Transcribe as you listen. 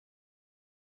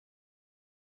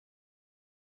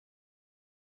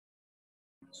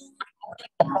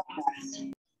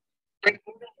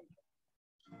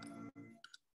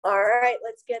All right,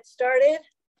 let's get started.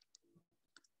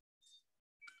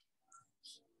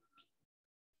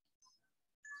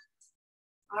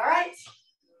 All right,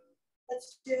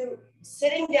 let's do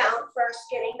sitting down first,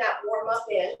 getting that warm up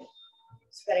in.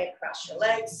 So go ahead and cross your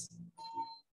legs.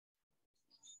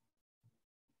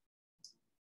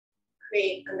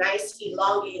 Create a nice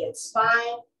elongated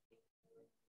spine.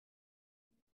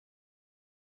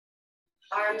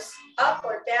 Arms up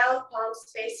or down,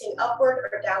 palms facing upward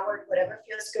or downward, whatever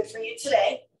feels good for you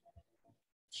today.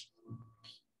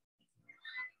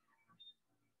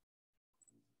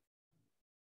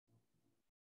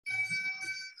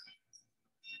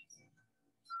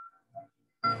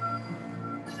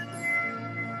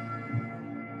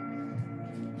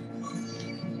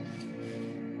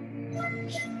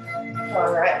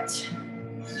 All right.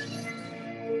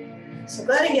 So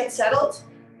go ahead and get settled.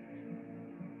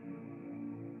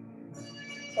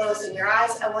 Closing your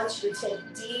eyes, I want you to take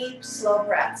deep, slow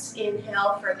breaths.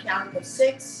 Inhale for a count of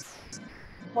 6.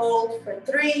 Hold for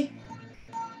 3.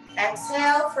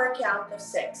 Exhale for a count of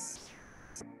 6.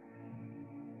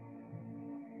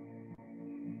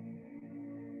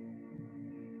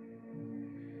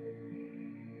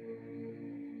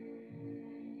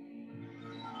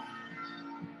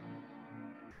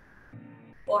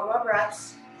 Four more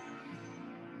breaths.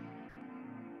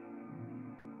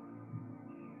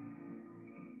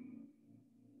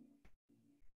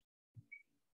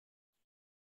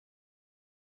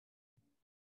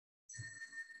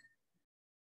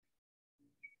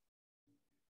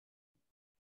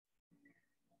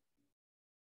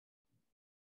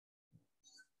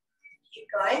 Keep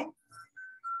going.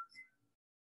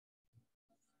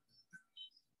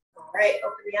 All right,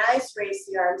 open the eyes, raise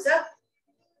the arms up.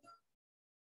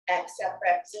 Exhale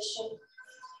for position.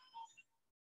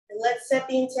 And let's set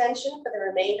the intention for the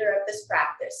remainder of this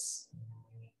practice.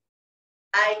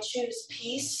 I choose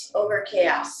peace over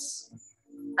chaos.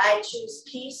 I choose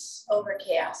peace over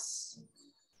chaos.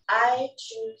 I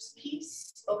choose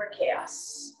peace over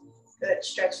chaos. Good,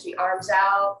 stretch the arms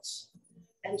out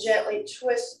and gently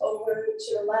twist over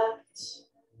to the left.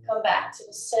 Come back to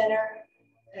the center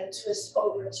and twist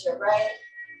over to the right.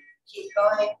 Keep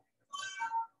going.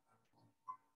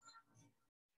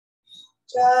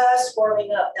 Just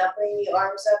warming up. Now bring the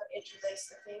arms up, interlace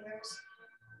the fingers.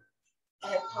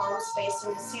 And palms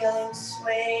facing the ceiling,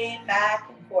 sway back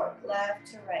and forth, left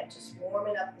to right. Just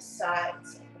warming up the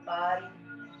sides of the body.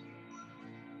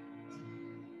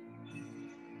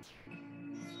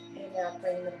 And now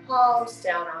bring the palms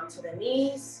down onto the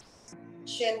knees,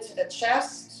 chin to the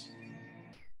chest.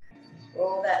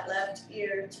 Roll that left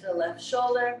ear to the left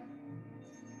shoulder.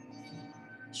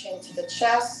 Chin to the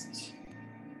chest.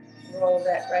 Roll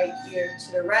that right ear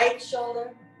to the right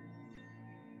shoulder.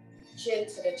 Chin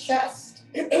to the chest.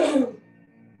 Go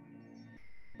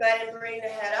ahead and bring the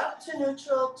head up to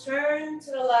neutral. Turn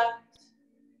to the left.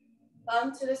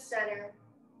 Come to the center.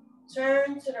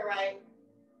 Turn to the right.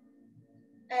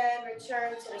 And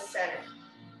return to the center.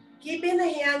 Keeping the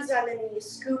hands on the knees,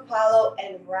 scoop hollow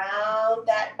and round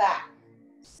that back.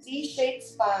 C-shaped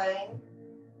spine.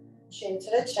 Chin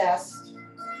to the chest.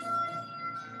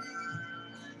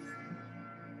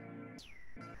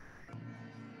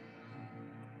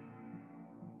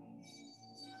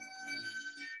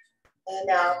 And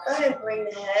now go ahead and bring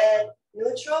the head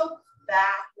neutral,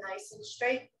 back nice and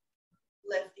straight.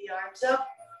 Lift the arms up.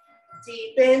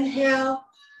 Deep inhale.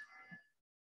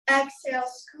 Exhale,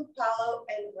 scoop hollow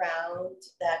and round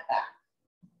that back.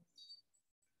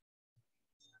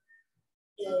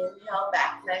 Inhale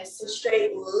back, nice and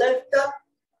straight. Lift up.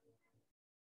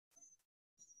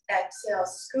 Exhale,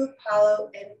 scoop hollow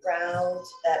and round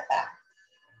that back.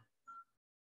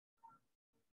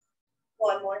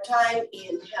 One more time.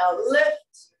 Inhale,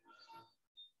 lift.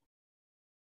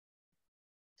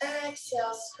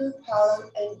 Exhale, scoop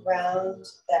hollow and round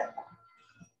that back.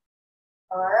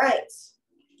 All right.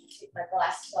 Take my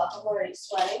glasses off. I'm already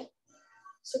sweating.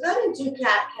 So go ahead and do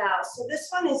cat-cow. So this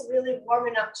one is really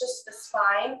warming up just the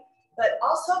spine, but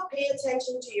also pay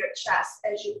attention to your chest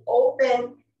as you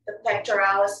open the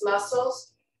pectoralis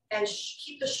muscles and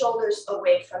keep the shoulders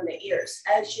away from the ears.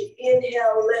 As you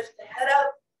inhale, lift the head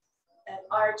up and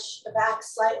arch the back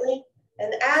slightly.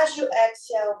 And as you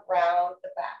exhale, round the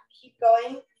back. Keep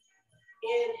going.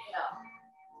 Inhale,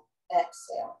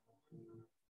 exhale,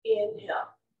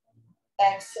 inhale,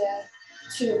 exhale.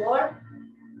 2 more.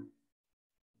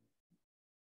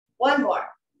 1 more.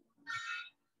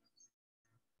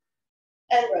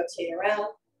 And rotate around.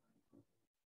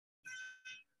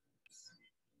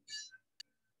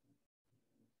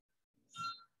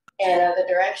 And other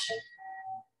direction.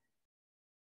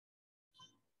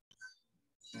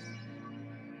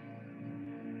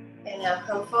 And now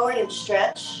come forward and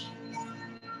stretch.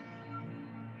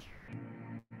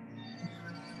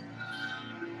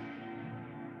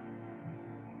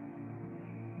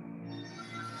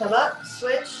 Come up,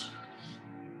 switch.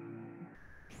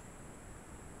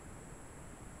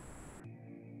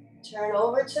 Turn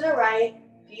over to the right.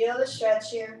 Feel the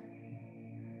stretch here.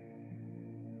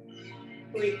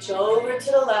 Reach over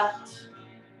to the left.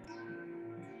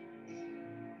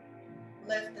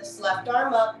 Lift this left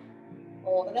arm up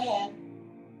over the head.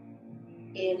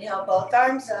 Inhale, both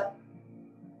arms up.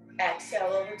 Exhale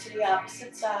over to the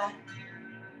opposite side.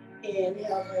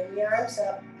 Inhale, bring the arms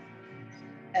up.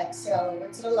 Exhale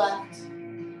over to the left.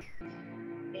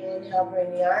 Inhale,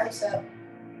 bring the arms up.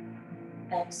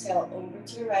 Exhale over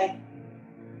to the right.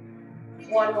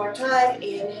 One more time.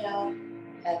 Inhale.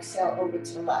 Exhale over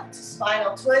to the left.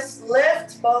 Spinal twist.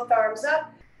 Lift both arms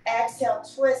up. Exhale,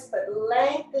 twist, but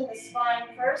lengthen the spine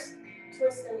first.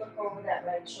 Twist and look over that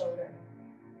right shoulder.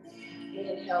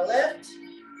 Inhale, lift.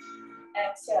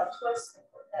 Exhale, twist and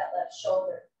put that left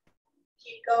shoulder.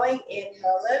 Keep going.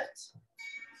 Inhale, lift.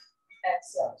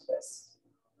 Exhale, twist.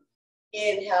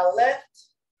 Inhale, lift.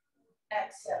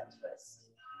 Exhale, twist.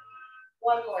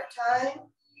 One more time.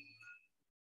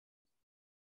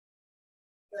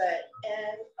 Good.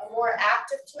 And a more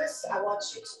active twist. I want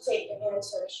you to take your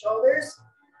hands to the shoulders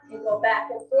and go back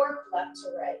and forth, left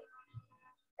to right.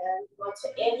 And you want to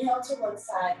inhale to one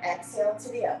side, exhale to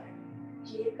the other.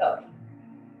 Keep going.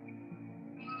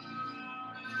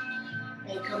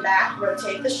 And come back,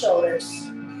 rotate the shoulders.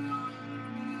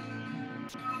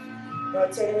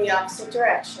 Rotate in the opposite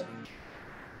direction.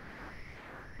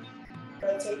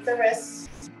 Rotate the wrists.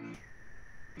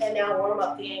 And now warm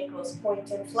up the ankles. Point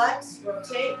and flex,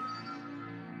 rotate.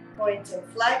 Point and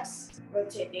flex,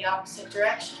 rotate the opposite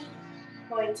direction.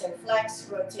 Point and flex,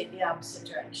 rotate the opposite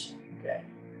direction. Good.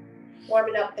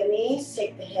 Warming up the knees,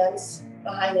 take the hands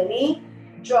behind the knee.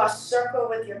 Draw a circle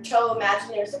with your toe. Imagine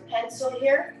there's a pencil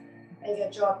here. And you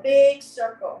draw a big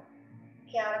circle.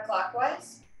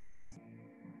 Counterclockwise.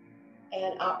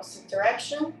 And opposite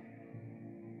direction.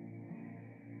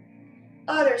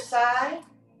 Other side.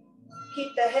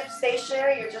 Keep the hips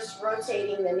stationary. You're just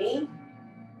rotating the knee.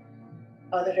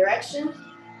 Other direction.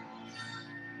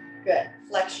 Good.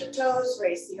 Flex your toes.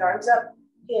 Raise the arms up.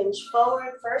 Hinge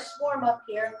forward. First warm up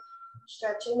here.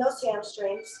 Stretching those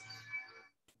hamstrings.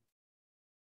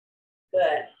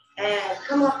 Good. And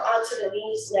come up onto the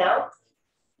knees now.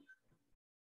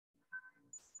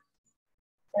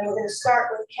 And we're going to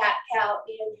start with cat-cow.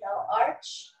 Inhale,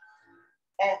 arch.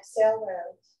 Exhale,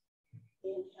 round.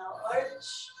 Inhale, arch.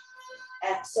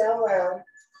 Exhale, round.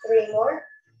 3 more.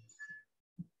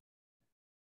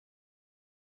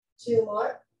 2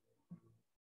 more.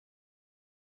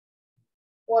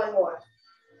 1 more.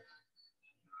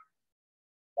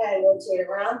 And rotate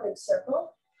around, big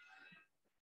circle.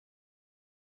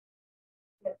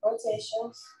 Hip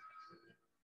rotations.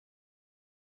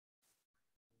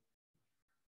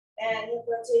 And hip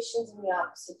rotations in the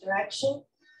opposite direction.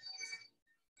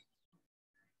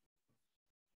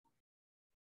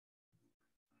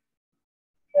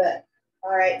 Good.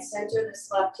 All right, center this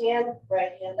left hand,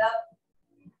 right hand up.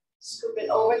 Scoop it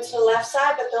over to the left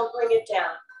side, but don't bring it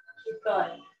down. Keep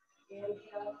going.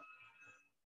 Inhale.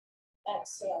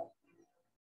 Exhale.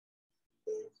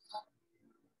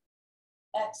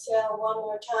 Exhale one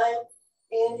more time.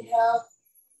 Inhale.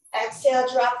 Exhale,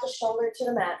 drop the shoulder to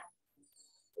the mat.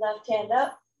 Left hand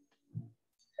up.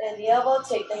 Bend the elbow,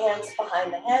 take the hands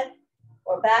behind the head,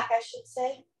 or back, I should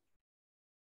say.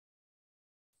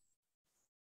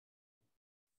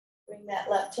 Bring that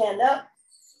left hand up.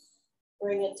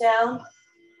 Bring it down.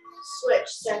 Switch,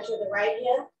 center the right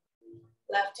hand.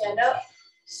 Left hand up.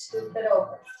 Scoop it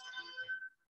over.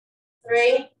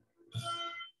 3,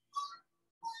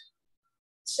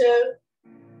 2,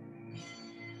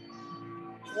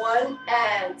 1,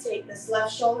 and take this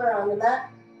left shoulder on the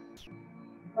mat.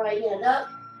 Right hand up,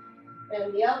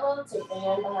 bend the elbow, take the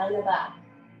hand behind the back.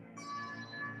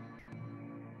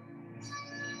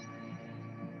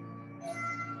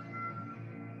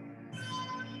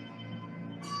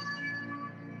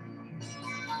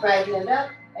 Right hand up,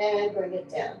 and bring it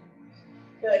down.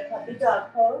 Good, puppy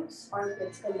dog pose.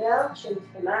 Armpits come down, chin to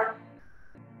the mat.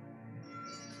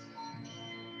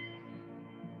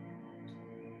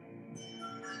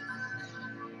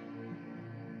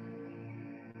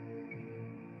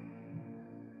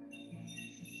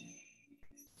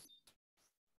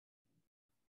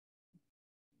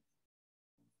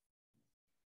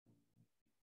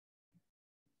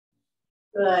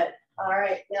 Good. All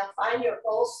right, now find your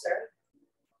bolster.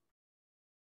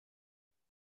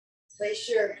 Place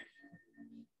your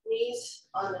knees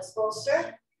on this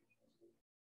bolster.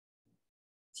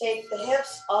 Take the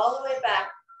hips all the way back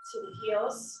to the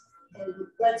heels. And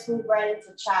let's move right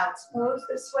into child's pose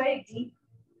this way. Deep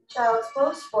child's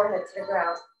pose, forehead to the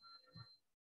ground.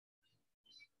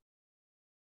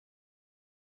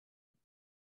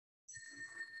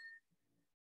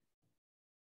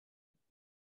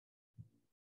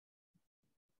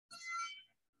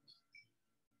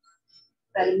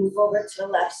 Ready, move over to the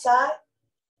left side.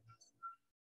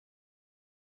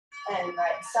 And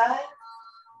right side.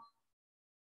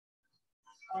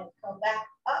 And come back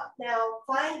up. Now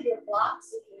find your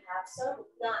blocks if you have some. If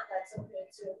not, that's okay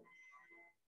too.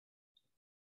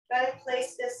 Try to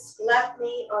place this left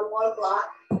knee on one block,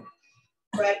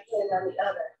 right hand on the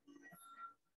other.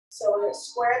 So we're going to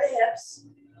square the hips.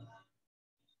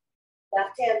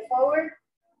 Left hand forward,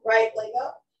 right leg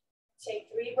up. Take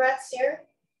 3 breaths here.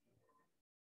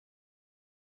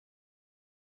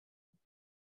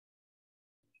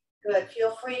 Good.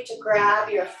 Feel free to grab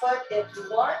your foot if you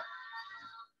want.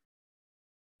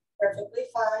 Perfectly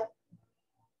fine.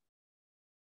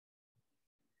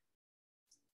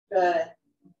 Good.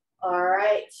 All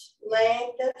right.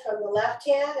 Lengthen from the left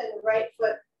hand and the right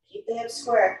foot. Keep the hips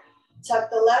square. Tuck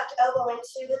the left elbow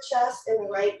into the chest and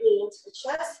the right knee into the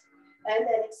chest. And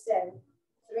then extend.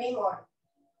 3 more.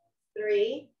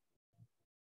 3,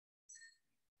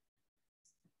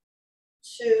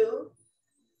 2,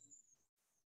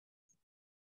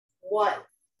 1.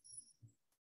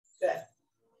 Good.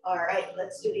 All right,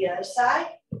 let's do the other side.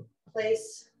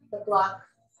 Place the block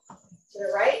to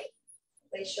the right.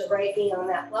 Place your right knee on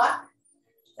that block.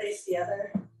 Place the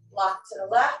other block to the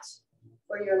left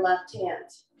for your left hand.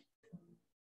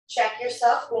 Check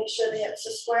yourself, make sure the hips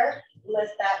are square.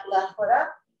 Lift that left foot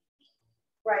up.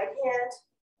 Right hand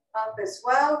up as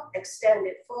well. Extend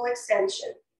it, full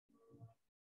extension.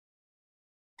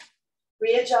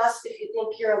 Readjust if you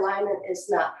think your alignment is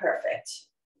not perfect.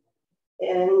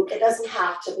 And it doesn't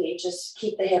have to be, just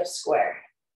keep the hips square.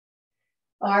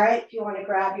 All right, if you want to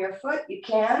grab your foot, you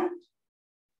can.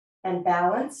 And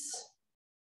balance.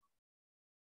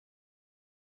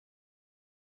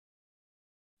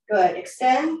 Good,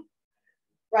 extend.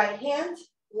 Right hand,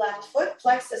 left foot,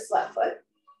 flex this left foot.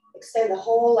 Extend the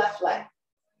whole left leg.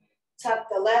 Tuck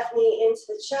the left knee into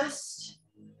the chest.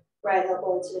 Right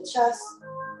elbow into the chest.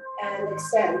 And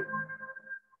extend.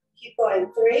 Keep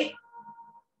going. 3,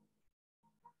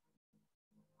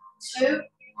 2,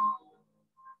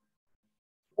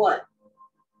 1.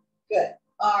 Good.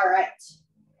 All right.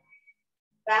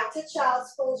 Back to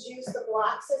child's pose. Use the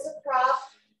blocks as a prop.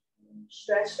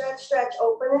 Stretch, stretch, stretch.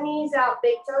 Open the knees out.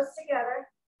 Big toes together.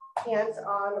 Hands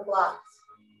on the blocks.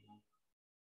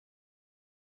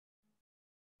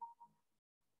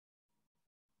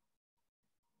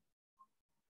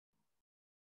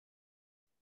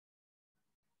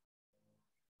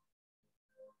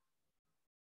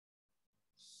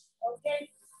 Okay,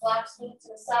 blocks knee to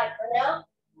the side for now.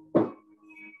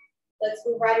 Let's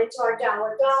move right into our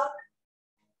downward dog.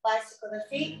 Bicycle the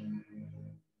feet.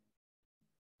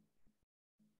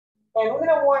 And we're going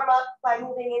to warm up by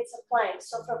moving into plank.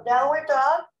 So from downward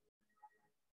dog,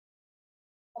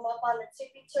 come up on the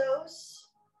tippy toes,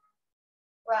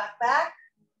 rock back,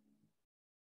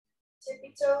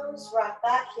 tippy toes, rock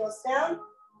back, heels down,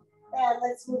 and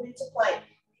let's move into plank.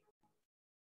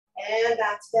 And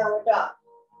back to downward dog.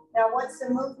 Now what's the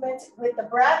movement with the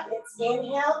breath? It's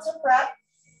inhale to prep,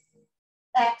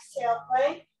 exhale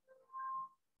plank,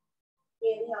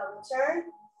 inhale return,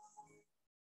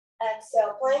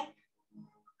 exhale plank.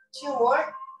 2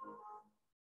 more.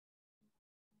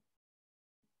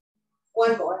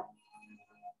 1 more.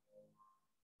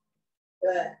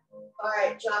 Good. All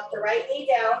right, drop the right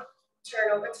knee down,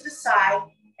 turn over to the side,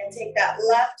 and take that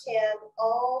left hand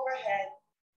overhead,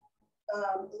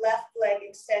 left leg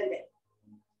extended.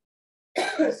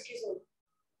 Excuse me.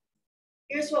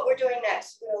 Here's what we're doing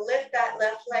next. We're gonna lift that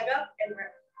left leg up and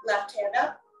left hand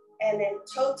up, and then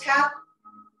toe tap,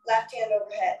 left hand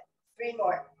overhead. 3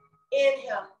 more.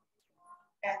 Inhale.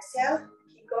 Exhale,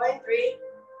 keep going. 3,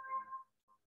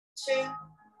 2,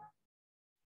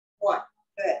 1.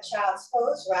 Good. Child's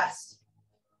pose, rest.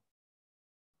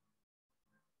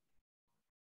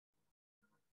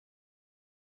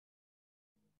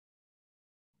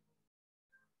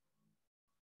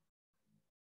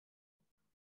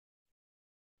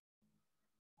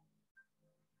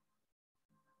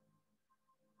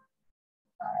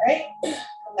 All right,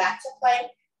 come back to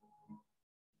plank.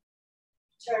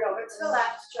 Turn over to the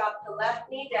left, drop the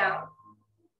left knee down.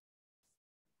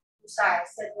 I'm sorry, I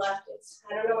said left.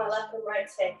 I don't know my left and right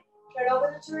today. Turn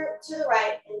over to the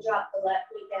right and drop the left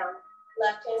knee down.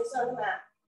 Left hand is on the mat.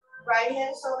 Right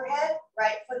hand is overhead,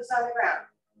 right foot is on the ground.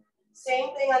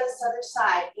 Same thing on this other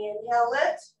side. Inhale,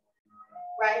 lift.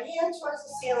 Right hand towards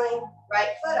the ceiling,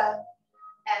 right foot up.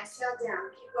 Exhale down.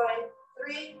 Keep going.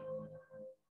 3,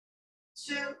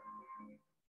 2,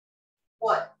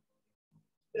 1.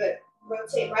 Good.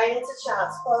 Rotate right into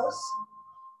child's pose.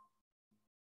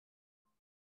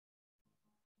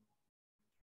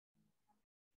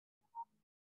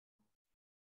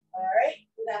 All right,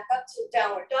 back up to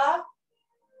downward dog.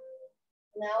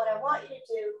 Now what I want you to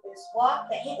do is walk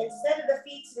the hand, instead of the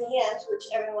feet to the hands, which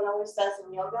everyone always does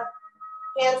in yoga,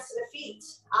 hands to the feet,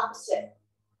 opposite.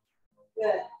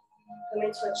 Good. Come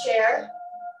into a chair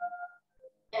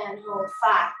and hold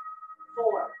 5,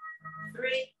 4,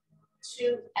 3,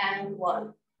 2, and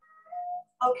 1.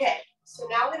 Okay, so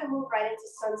now we're gonna move right into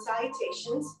sun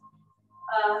salutations.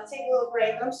 Take a little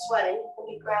break, I'm sweating. Let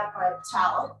me grab my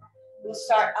towel. We'll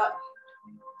start up.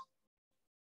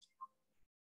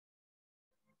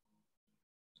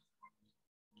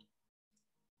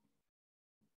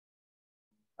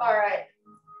 All right.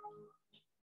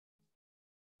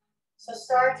 So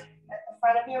start at the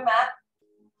front of your mat.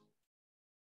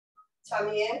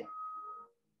 Tummy in.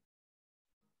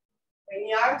 Bring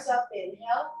the arms up,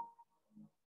 inhale.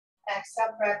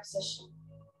 Exhale, prayer position.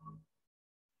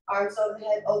 Arms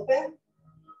overhead open.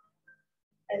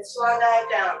 And swan dive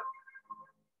down.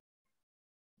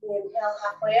 Inhale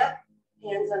halfway up.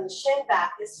 Hands on the shin,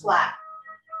 back is flat.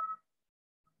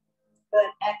 Good.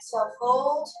 Exhale,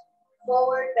 fold.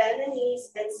 Forward, bend the knees,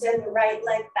 and send the right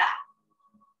leg back.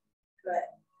 Good.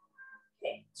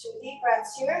 Okay, 2 deep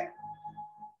breaths here.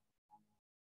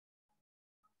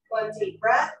 1 deep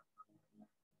breath.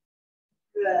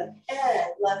 Good.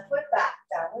 And left foot back,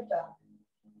 downward dog.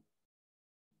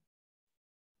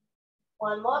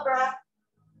 1 more breath.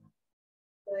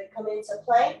 Good. Come into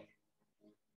plank.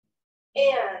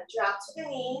 And drop to the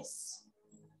knees.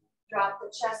 Drop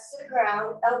the chest to the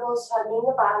ground. Elbows hugging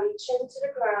the body, chin to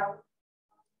the ground.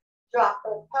 Drop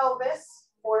the pelvis,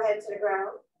 forehead to the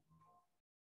ground.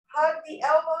 Hug the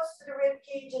elbows to the rib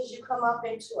cage as you come up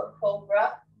into a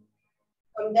cobra.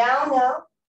 Come down now.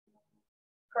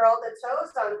 Curl the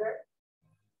toes under.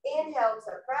 Inhale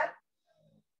to prep.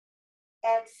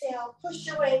 Exhale, push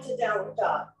your way into downward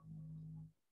dog.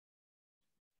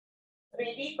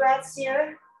 3 deep breaths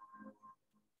here.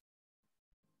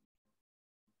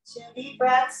 2 deep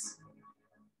breaths.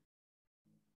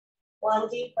 1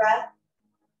 deep breath.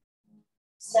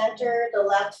 Center the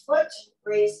left foot.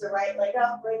 Raise the right leg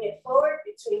up. Bring it forward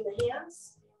between the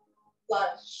hands.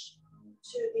 Lunge.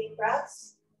 2 deep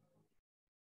breaths.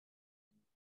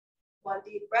 1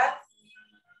 deep breath.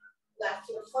 Left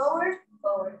heel forward.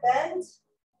 Forward bend.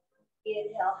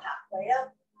 Inhale halfway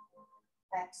up.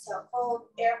 Exhale, fold.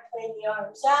 Airplane the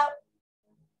arms out.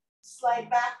 Slight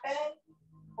back bend.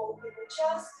 Open the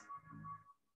chest.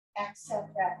 Exhale,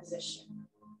 that position.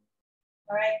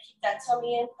 All right, keep that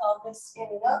tummy in, pelvis in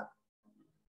and up.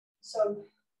 So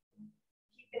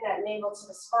keeping that navel to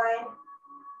the spine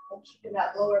and keeping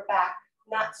that lower back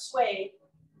not swayed,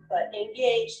 but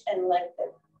engaged and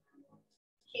lengthened.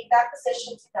 Keep that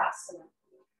position, Tadasana.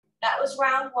 That was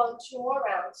round 1, 2 more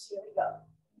rounds. Here we go.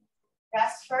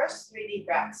 Rest first, 3 deep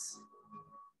breaths.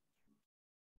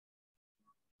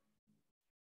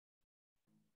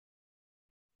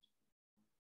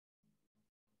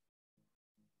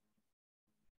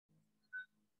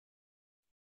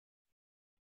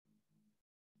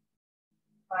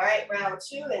 All right, round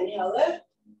 2, inhale, lift.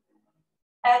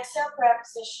 Exhale, prayer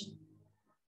position.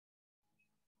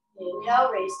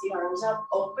 Inhale, raise the arms up,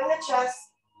 open the chest,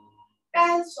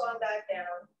 and swan dive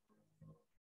down.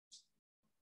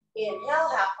 Inhale,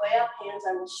 halfway up, hands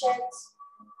on the shins.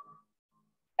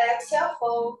 Exhale,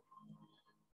 fold.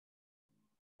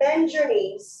 Bend your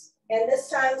knees, and this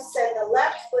time send the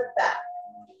left foot back.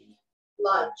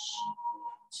 Lunge.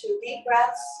 2 deep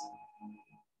breaths.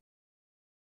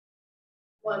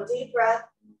 1 deep breath.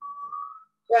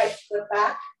 Right foot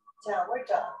back, downward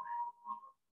dog.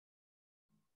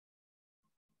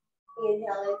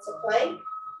 Inhale into plank.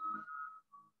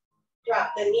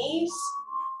 Drop the knees,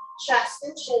 chest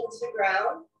and chin to the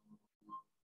ground.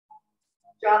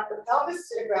 Drop the pelvis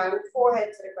to the ground, forehead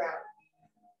to the ground.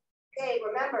 Okay,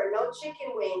 remember, no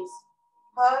chicken wings.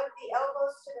 Hug the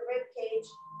elbows to the rib cage.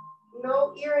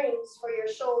 No earrings for your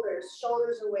shoulders.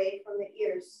 Shoulders away from the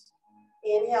ears.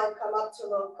 Inhale, come up to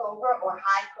low cobra or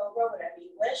high cobra, whatever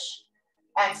you wish.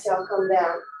 Exhale, come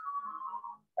down.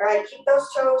 All right, keep those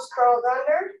toes curled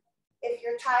under. If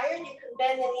you're tired, you can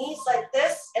bend the knees like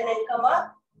this and then come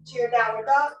up to your downward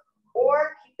dog.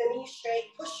 Or keep the knees straight,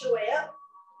 push your way up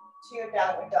to your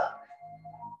downward dog.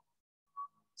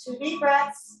 2 deep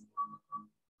breaths.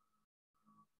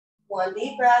 1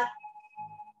 deep breath.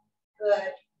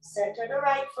 Good. Center the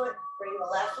right foot. Bring the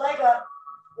left leg up.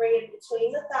 Bring it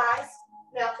between the thighs.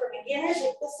 Now for beginners,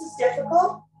 if this is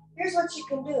difficult, here's what you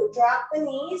can do. Drop the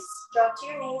knees, drop to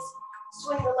your knees,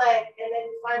 swing the leg, and then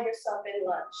you find yourself in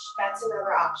lunge. That's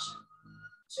another option.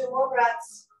 2 more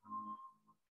breaths.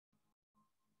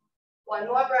 1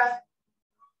 more breath.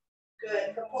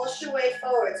 Good. Propulse your way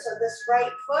forward. So this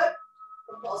right foot,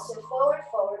 propulse it forward,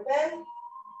 forward bend.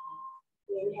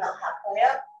 Inhale, halfway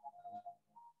up.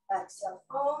 Exhale,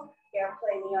 fold.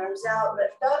 Airplane the arms out,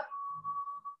 lift up.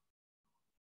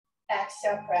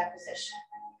 Exhale, prayer position.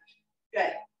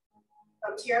 Good.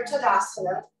 Come to your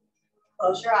Tadasana.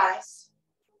 Close your eyes.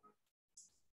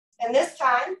 And this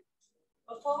time,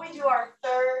 before we do our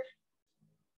 3rd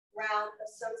round of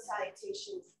sun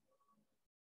salutations,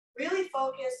 really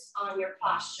focus on your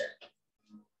posture.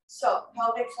 So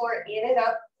pelvic floor in and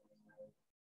up,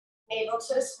 navel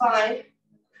to the spine,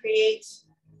 create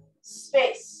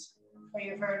space for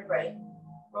your vertebrae.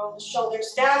 Roll the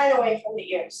shoulders down and away from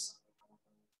the ears.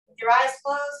 With your eyes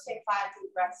closed, take 5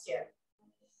 deep breaths here.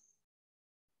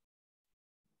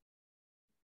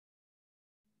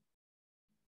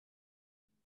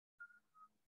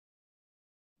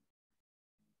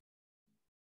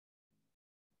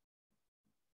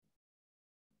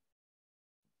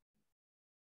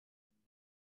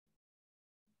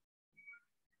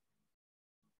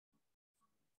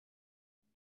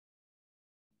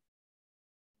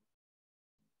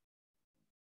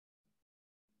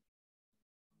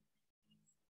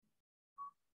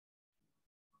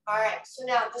 All right, so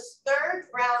now this 3rd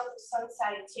round of sun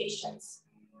salutations,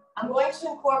 I'm going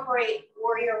to incorporate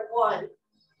warrior 1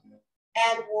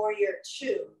 and warrior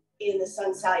 2 in the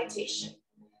sun salutation.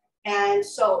 And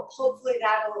so hopefully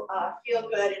that'll feel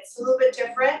good. It's a little bit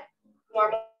different.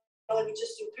 Normally we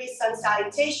just do 3 sun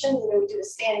salutations and then we do the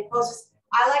standing poses.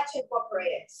 I like to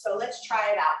incorporate it. So let's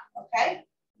try it out, okay?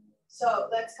 So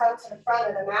let's come to the front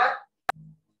of the mat.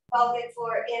 Pelvic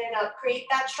floor in and up, create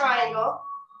that triangle.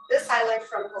 This I learned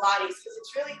from Pilates because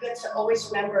it's really good to always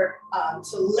remember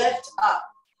to lift up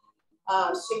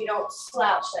so you don't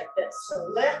slouch like this. So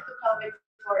lift the pelvic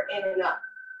floor in and up,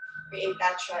 create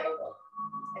that triangle.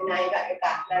 And now you got your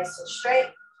back nice and straight,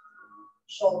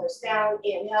 shoulders down,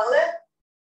 inhale, lift,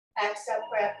 exhale,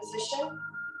 prayer position.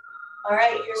 All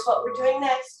right, here's what we're doing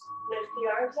next. Lift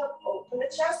the arms up, open the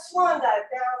chest, swan dive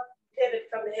down, pivot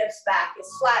from the hips back as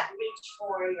flat, reach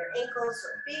for your ankles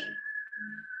or feet.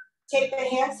 Take the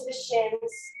hands to the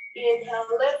shins, inhale,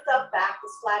 lift up, back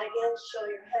is flat again, show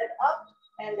your head up,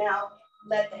 and now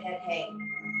let the head hang.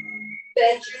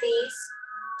 Bend your knees,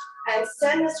 and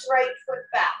send this right foot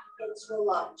back into a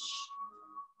lunge.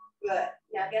 Good.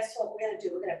 Now guess what we're gonna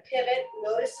do? We're gonna pivot.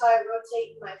 Notice how I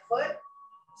rotate my foot.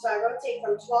 So I rotate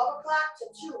from 12 o'clock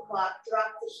to 2 o'clock,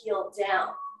 drop the heel down.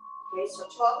 Okay, so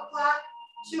 12 o'clock,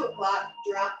 2 o'clock,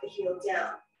 drop the heel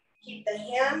down. Keep the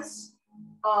hands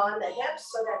on the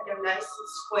hips so that they're nice and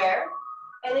square.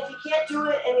 And if you can't do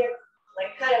it and you're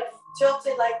like kind of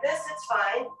tilted like this, it's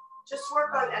fine. Just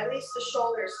work on at least the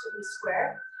shoulders to be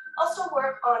square. Also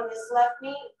work on this left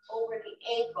knee over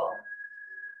the ankle.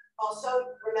 Also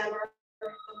remember the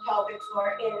pelvic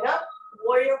floor in and up.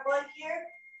 Warrior 1 here.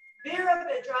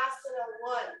 Virabhadrasana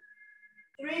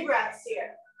 1. 3 breaths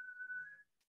here.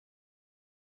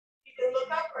 You can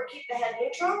look up or keep the head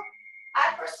neutral.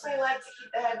 I personally like to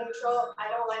keep the head neutral. I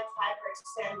don't like to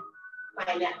hyperextend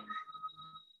my neck.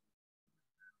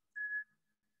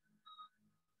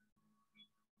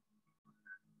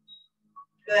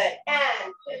 Good,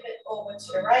 and pivot over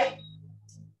to the right.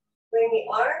 Bring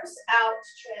the arms out,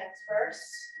 transverse.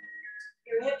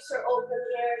 Your hips are open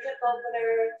here, hip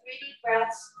opener, 3 deep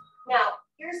breaths. Now,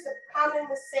 here's the common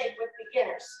mistake with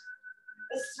beginners.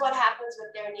 This is what happens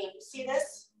with their knee. You see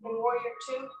this in Warrior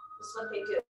 2? This is what they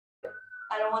do.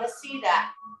 I don't want to see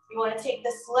that. You want to take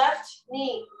this left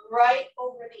knee right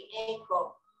over the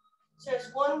ankle. So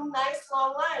there's one nice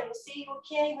long line. You see, you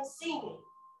can't even see me.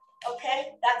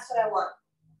 Okay, that's what I want.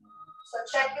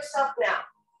 So check yourself now.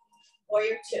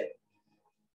 Warrior 2.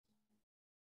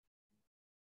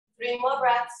 3 more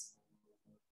breaths.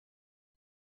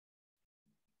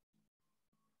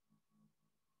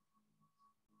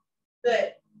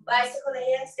 Good. Bicycle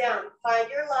the hands down. Find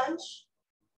your lunge.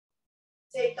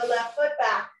 Take the left foot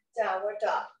back, downward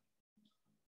dog.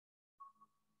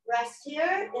 Rest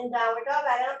here in downward dog.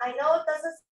 I know it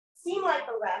doesn't seem like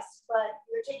a rest, but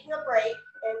you're taking a break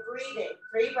and breathing.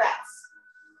 3 breaths.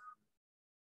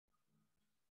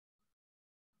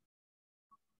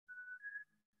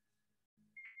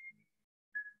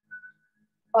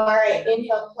 All right,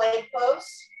 inhale, plank pose.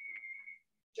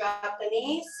 Drop the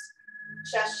knees,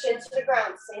 chest, chin to the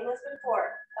ground, same as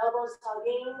before. Elbows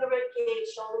hugging the rib cage,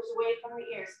 shoulders away from the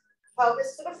ears.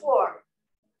 Focus to the floor.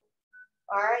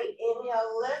 All right,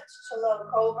 inhale, lift to low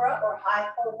cobra or high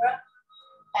cobra.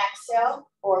 Exhale,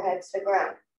 forehead to the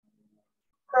ground.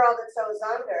 Curl the toes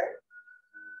under.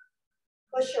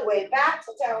 Push your way back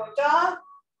to downward dog.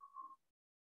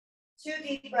 2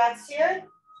 deep breaths here.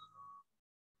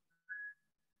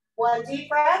 1 deep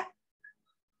breath.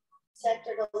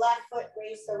 Center the left foot,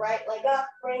 raise the right leg up,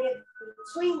 bring it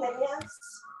between the hands.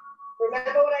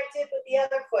 Remember what I did with the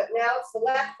other foot. Now it's the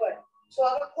left foot.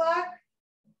 12 o'clock,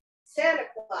 10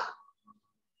 o'clock,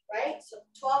 right? So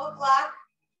 12 o'clock,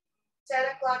 10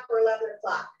 o'clock, or 11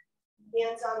 o'clock.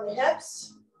 Hands on the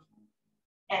hips.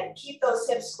 And keep those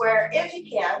hips square if you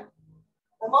can.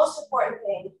 The most important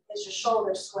thing is your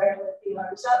shoulders square. Lift the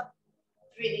arms up.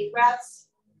 3 deep breaths.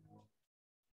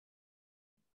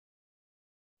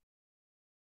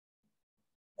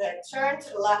 Then turn to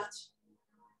the left.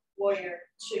 Warrior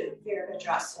 2.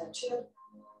 Virabhadrasana 2.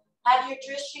 Have your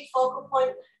drishti focal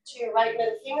point to your right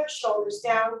middle finger. Shoulders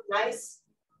down. Nice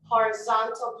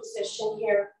horizontal position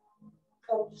here.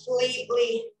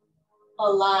 Completely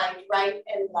aligned, right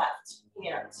and left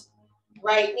hands.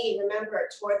 Right knee, remember,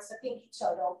 towards the pinky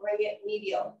toe. Don't bring it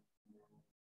medial.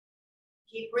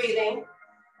 Keep breathing.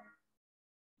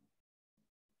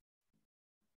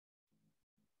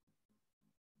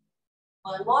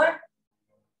 One more.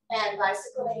 And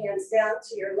bicycle the hands down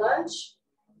to your lunge.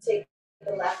 Take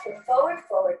the left foot forward,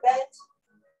 forward bend.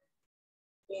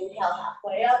 Inhale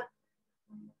halfway up.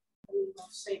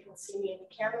 So you can see me in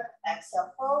the camera.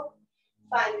 Exhale, fold.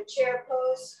 Find your chair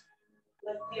pose.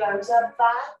 Lift the arms up.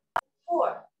 5,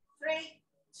 4, 3,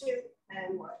 2,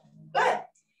 and 1. Good.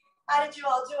 How did you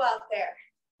all do out there?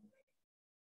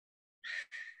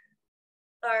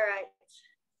 All right.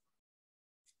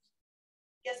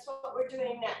 Guess what we're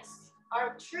doing next?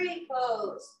 Our tree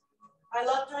pose. I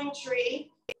love doing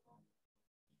tree.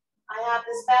 I have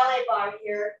this ballet bar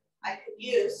here I could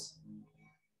use.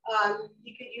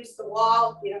 You could use the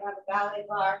wall if you don't have a ballet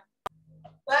bar.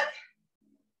 But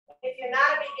if you're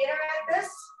not a beginner at this,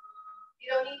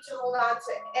 you don't need to hold on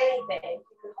to anything.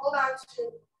 You can hold on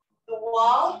to the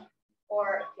wall,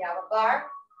 or if you have a bar,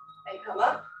 and come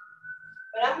up.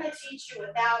 But I'm going to teach you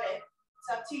without it.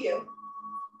 It's up to you.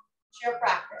 It's your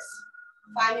practice.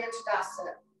 Find your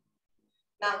Tadasana.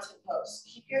 Mountain pose.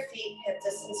 Keep your feet hip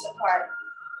distance apart.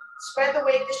 Spread the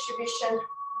weight distribution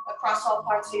across all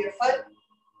parts of your foot.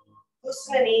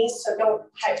 Loosen the knees, so don't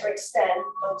hyperextend.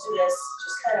 Don't do this.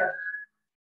 Just kind of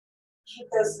keep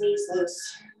those knees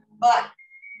loose. But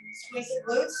squeeze the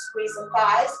glutes, squeeze the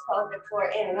thighs, pelvic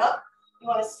floor in and up. You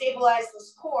want to stabilize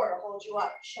this core to hold you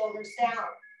up, shoulders down.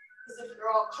 Because if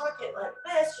you're all crooked like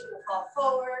this, you can fall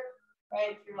forward,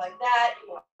 right? If you're like that,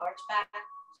 you want to arch back.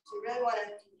 So you really want to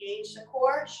engage the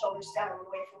core, shoulders down and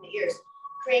away from the ears.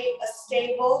 Create a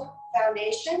stable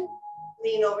foundation.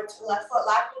 Lean over to the left foot. A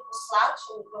lot of people slouch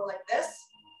and go like this.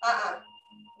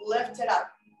 Lift it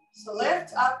up. So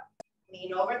lift up,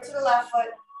 lean over to the left foot,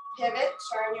 pivot,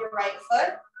 turn your right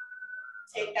foot.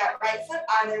 Take that right foot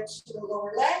either to the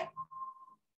lower leg.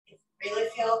 If you really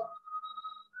feel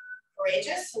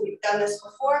courageous, and you've done this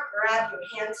before, grab your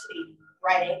hand to the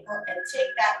right ankle and take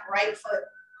that right foot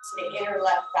to the inner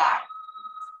left thigh.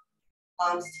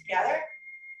 Palms together.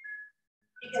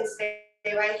 You can stay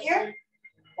right here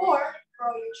or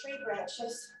grow your tree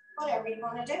branches, whatever you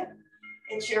want to do.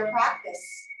 It's your practice.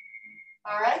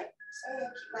 All right? So I'm going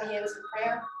to keep my hands in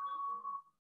prayer.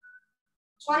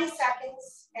 20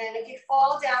 seconds, and if you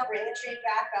fall down, bring the tree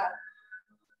back up.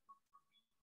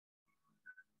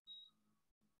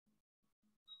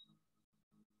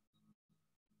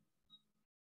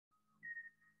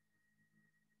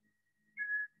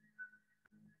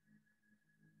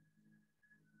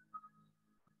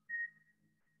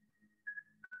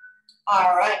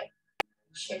 All right,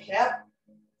 shake it up.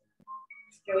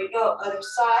 Here we go, other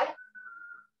side.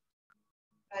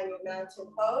 Find your mountain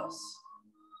pose.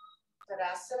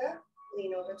 Tadasana,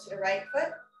 lean over to the right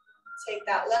foot. Take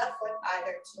that left foot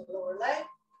either to the lower leg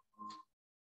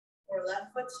or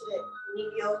left foot to the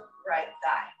medial right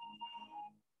thigh.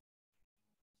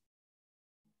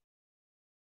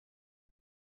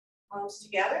 Palms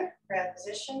together, grab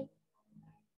position.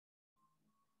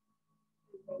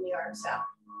 Bring the arms out.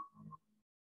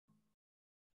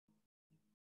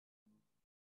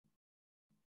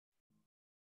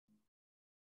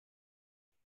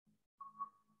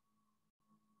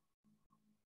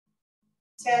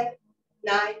 Ten,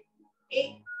 9,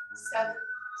 8, 7,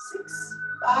 6,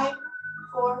 5,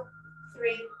 4,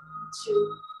 3,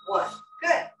 2, 1.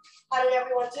 Good. How did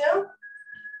everyone do? Let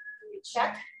me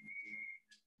check.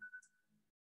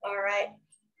 All right.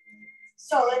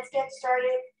 So let's get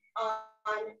started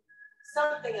on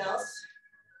something else.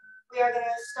 We are going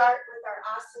to start with our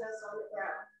asanas on the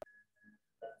ground.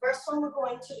 The first one we're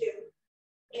going to do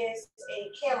is a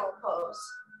camel pose.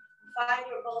 Find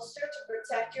your bolster to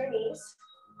protect your knees.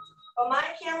 But my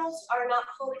camels are not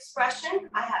full expression.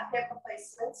 I have hip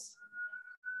replacements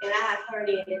and I have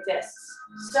herniated discs.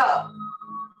 So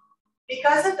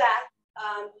because of that,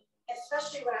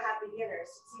 especially when I have beginners,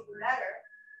 it's even better.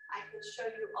 I can show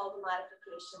you all the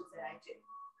modifications that I do.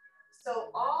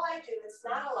 So all I do, it's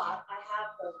not a lot. I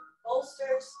have the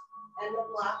bolsters and the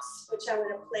blocks, which I'm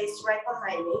going to place right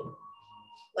behind me,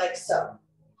 like so.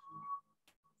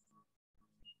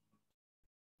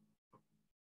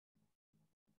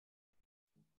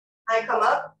 I come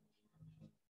up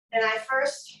and I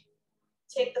first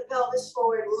take the pelvis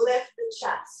forward, lift the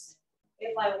chest.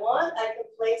 If I want, I can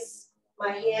place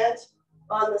my hand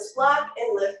on this block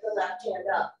and lift the left hand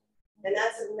up. And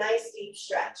that's a nice deep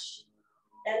stretch.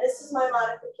 And this is my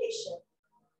modification.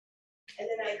 And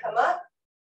then I come up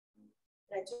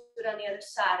and I do it on the other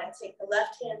side. I take the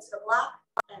left hand to the block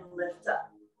and lift up.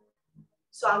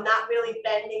 So I'm not really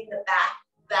bending the back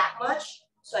that much,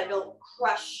 so I don't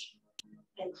crush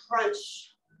and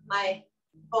crunch my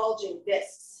bulging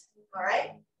discs, all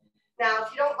right? Now,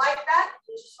 if you don't like that,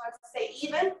 you just want to stay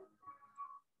even,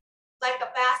 like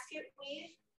a basket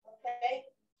weave, okay?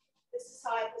 This is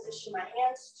how I position my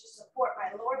hands to support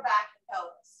my lower back and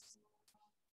pelvis.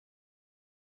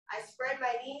 I spread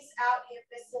my knees out hip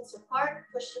distance apart,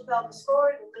 push the pelvis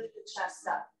forward, and lift the chest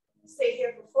up. Stay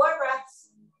here for 4 breaths.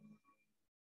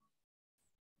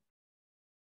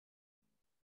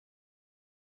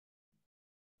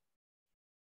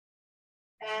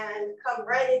 And come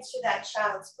right into that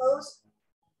child's pose.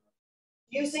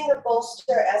 Using the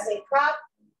bolster as a prop,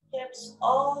 hips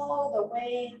all the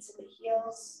way to the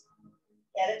heels.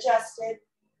 Get adjusted,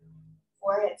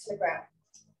 forehead to the ground.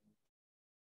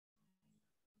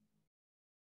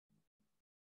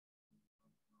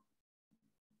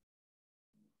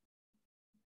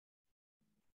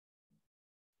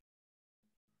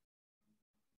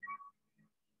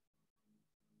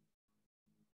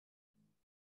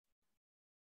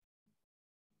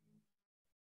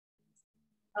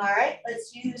 All right,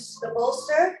 let's use the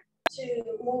bolster to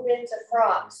move into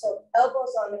frog. So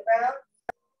elbows on the ground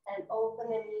and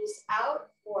open the knees out,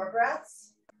 4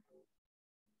 breaths.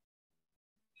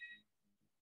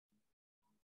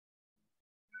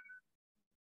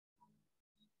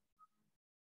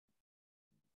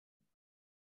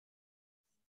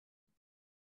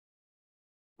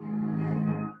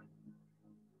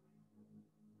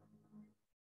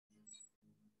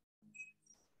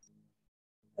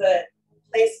 Good.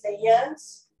 Place the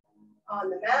hands on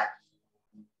the mat.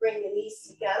 Bring the knees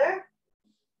together.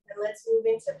 And let's move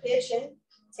into pigeon.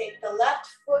 Take the left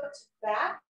foot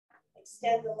back.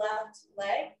 Extend the left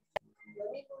leg.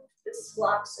 Let me move this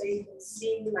block so you can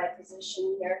see my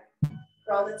position here.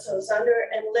 Draw the toes under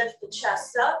and lift the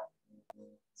chest up.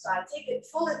 So I'm taking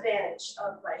full advantage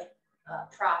of my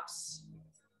props.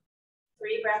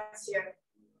 3 breaths here.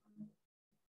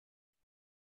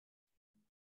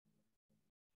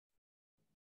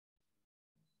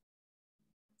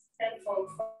 And fold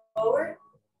forward.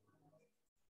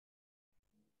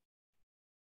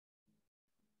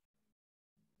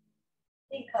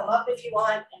 You can come up if you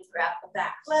want and grab the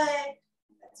back leg.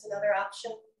 That's another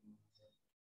option.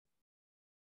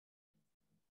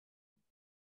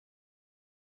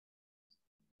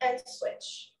 And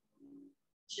switch.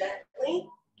 Gently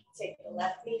take the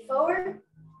left knee forward.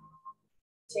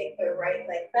 Take the right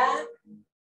leg back.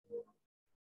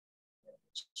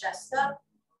 Chest up.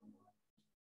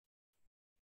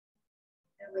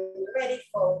 And when you're ready,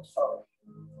 fold forward.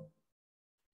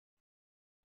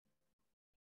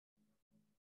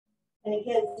 And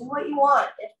again, do what you want.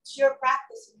 If it's your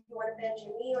practice, if you want to bend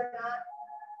your knee or not.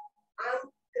 I'm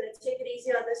going to take it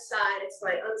easy on this side. It's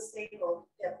my unstable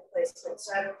hip replacement,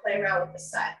 so I have to play around with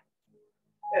this side.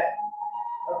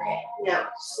 Good. Okay, now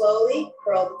slowly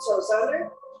curl the toes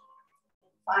under.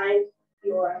 Find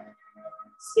your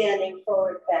standing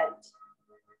forward bend.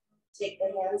 Take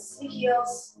the hands to the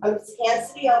heels, hands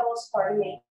to the elbows, pardon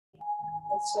me,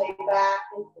 and sway back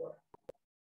and forth.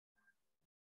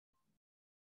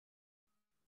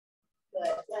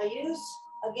 Good. Now use,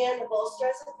 again, the bolster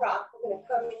as a prop. We're going to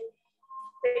come in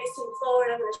facing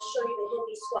forward. I'm going to show you the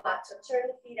Hindi squat. So turn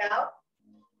the feet out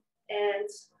and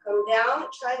come down.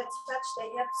 Try to touch the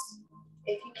hips,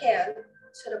 if you can,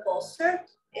 to the bolster.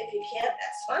 If you can't,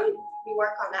 that's fine. We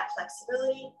work on that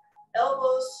flexibility.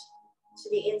 Elbows to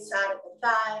the inside of the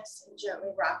thighs and gently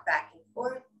rock back and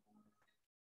forth.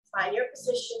 Find your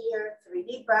position here, 3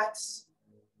 deep breaths.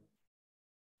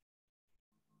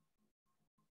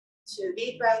 2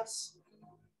 deep breaths.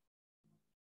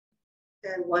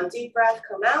 And 1 deep breath,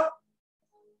 come out.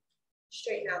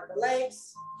 Straighten out the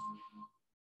legs.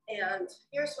 And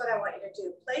here's what I want you to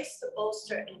do. Place the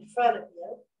bolster in front of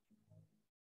you.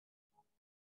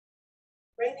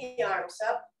 Bring the arms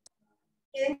up.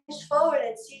 Hinge forward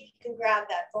and see if you can grab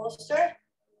that bolster.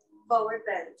 Forward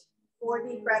bend. 4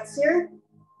 deep breaths here.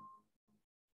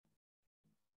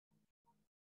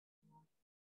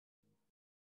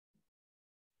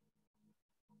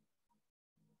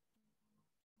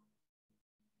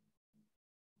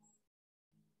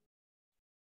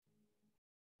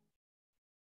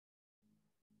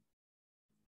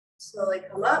 Slowly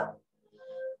come up.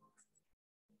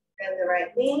 Bend the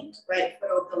right knee, right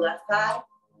foot over the left thigh.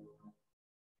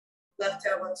 Left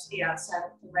elbow to the outside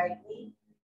of the right knee.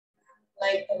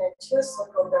 Lengthen and twist,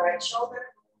 look over the right shoulder.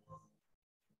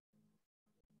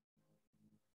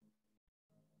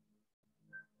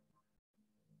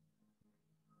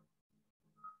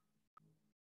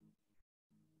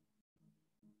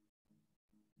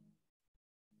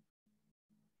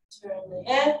 Turn the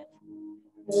head,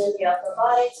 move the upper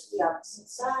body to the opposite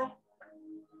side.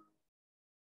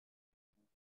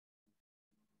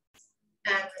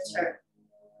 And return.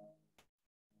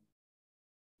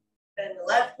 Bend the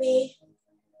left knee.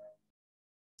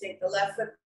 Take the left foot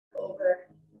over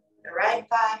the right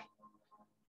thigh.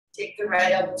 Take the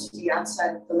right elbow to the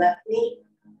outside of the left knee.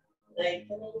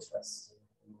 Lengthen and twist.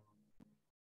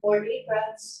 4 deep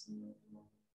breaths.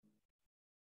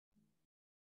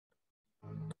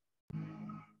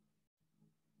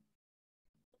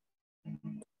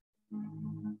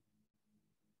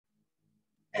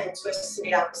 And twist to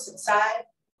the opposite side.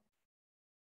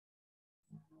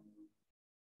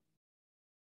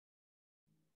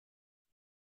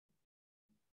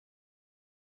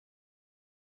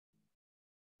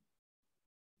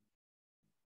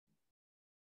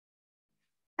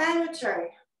 And return.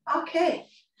 Okay,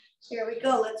 here we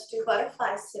go. Let's do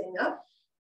butterflies sitting up.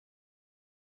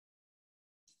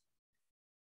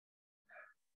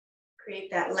 Create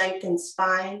that lengthened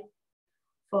spine.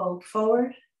 Fold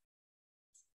forward.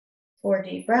 4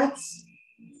 deep breaths.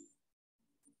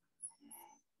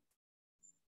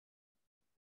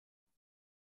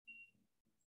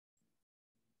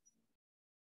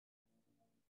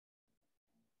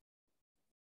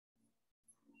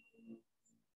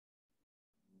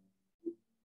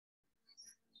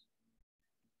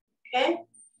 Okay,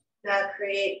 now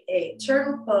create a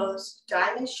turtle pose,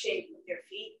 diamond shape with your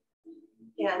feet.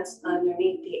 Hands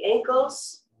underneath the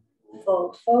ankles.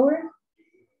 Fold forward.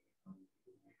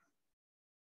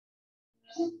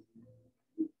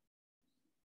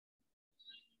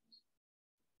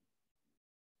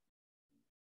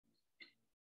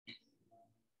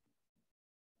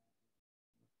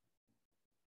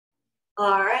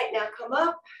 All right, now come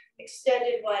up,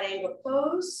 extended wide angle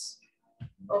pose.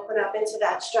 Open up into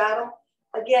that straddle.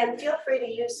 Again, feel free to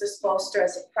use this bolster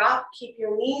as a prop. Keep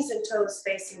your knees and toes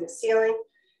facing the ceiling.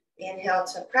 Inhale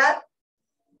to prep.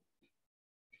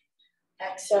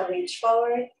 Exhale, reach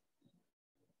forward.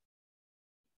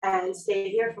 And stay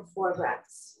here for 4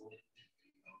 breaths.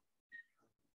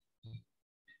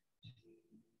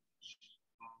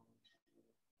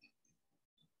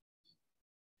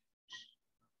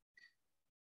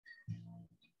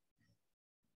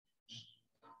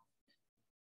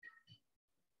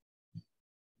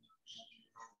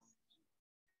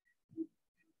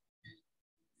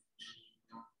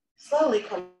 Slowly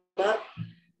come up.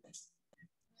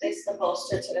 Place the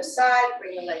bolster to the side,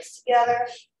 bring the legs together.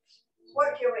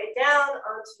 Work your way down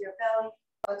onto your belly,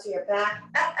 onto your back.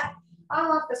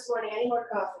 I'm off this morning, I need more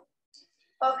coffee.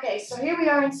 Okay, so here we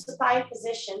are in supine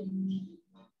position.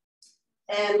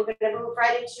 And we're gonna move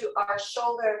right into our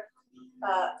shoulder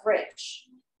bridge.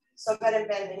 So go ahead and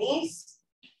bend the knees.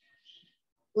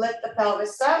 Lift the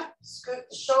pelvis up, scoot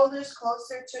the shoulders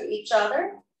closer to each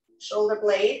other. Shoulder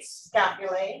blades,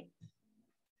 scapulae.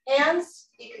 Hands,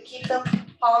 you can keep them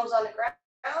palms on the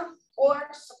ground or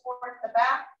support the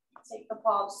back. Take the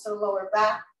palms to the lower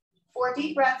back. 4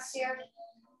 deep breaths here.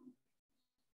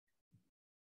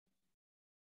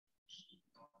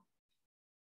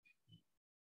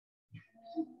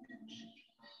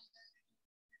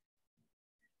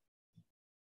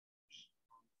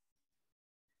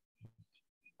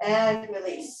 And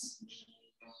release.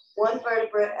 1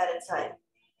 vertebra at a time.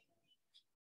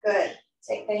 Good.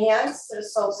 Take the hands to the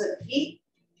soles of the feet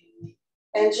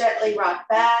and gently rock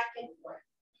back and forth.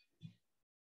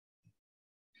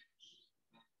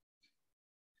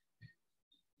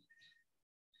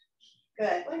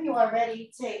 Good. When you are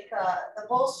ready, take the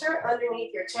bolster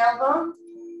underneath your tailbone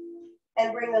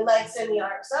and bring the legs and the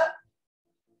arms up.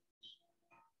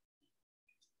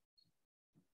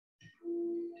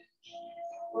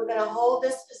 We're going to hold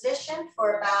this position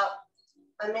for about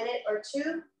a minute or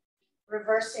two,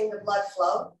 reversing the blood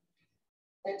flow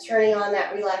and turning on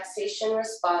that relaxation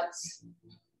response.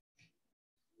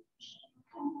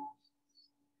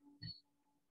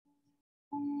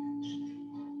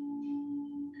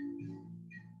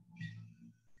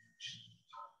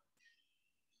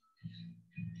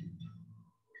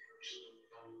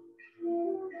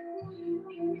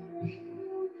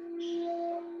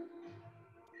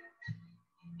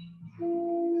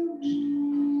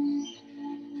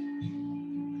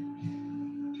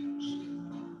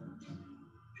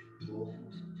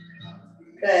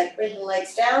 Good. Bring the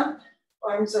legs down,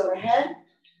 arms overhead.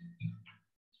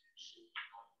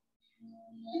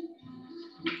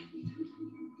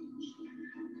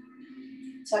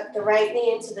 Tuck the right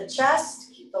knee into the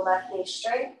chest. Keep the left knee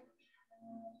straight.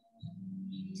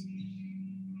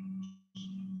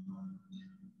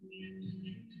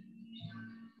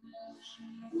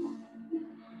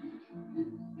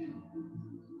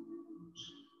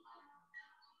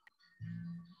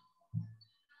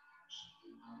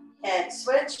 And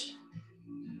switch.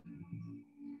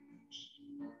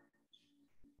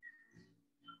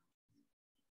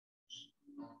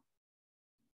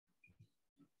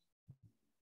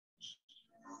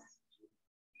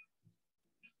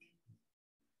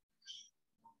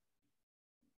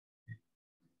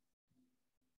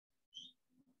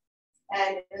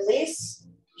 And release.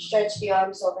 Stretch the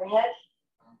arms overhead.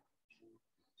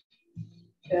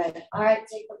 Good. All right,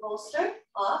 take the bolster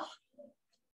off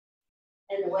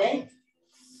and away.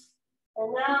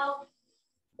 And now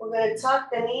we're going to tuck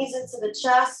the knees into the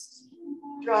chest.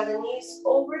 Draw the knees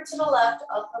over to the left,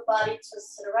 upper body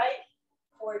twist to the right.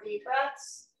 4 deep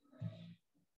breaths.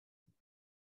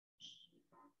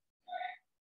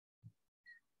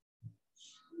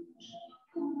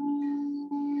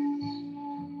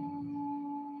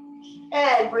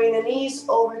 And bring the knees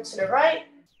over to the right,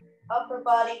 upper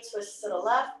body twist to the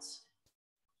left.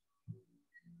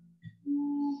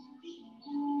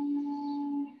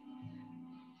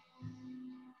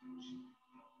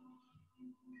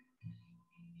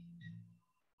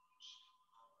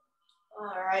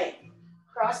 All right,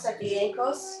 cross at the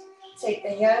ankles. Take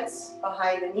the hands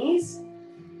behind the knees.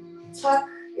 Tuck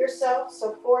yourself,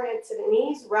 so forehead to the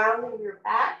knees, rounding your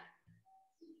back.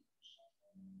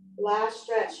 Last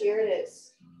stretch, here it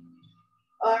is.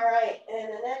 All right, and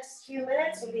the next few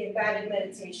minutes will be a guided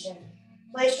meditation.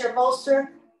 Place your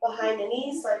bolster behind the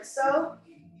knees like so.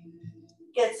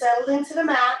 Get settled into the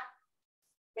mat.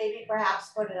 Maybe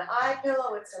perhaps put an eye pillow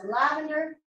with some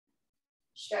lavender.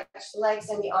 Stretch the legs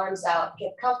and the arms out.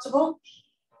 Get comfortable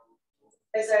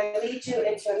as I lead you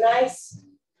into a nice,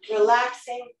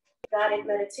 relaxing, guided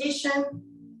meditation.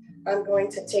 I'm going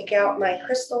to take out my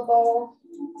crystal bowl.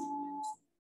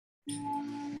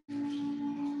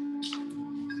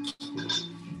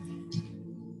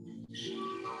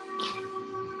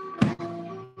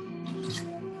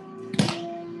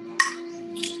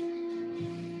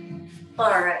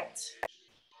 All right,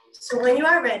 so when you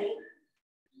are ready,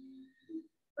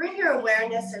 bring your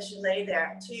awareness as you lay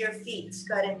there to your feet.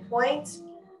 Go ahead and point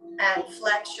and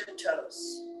flex your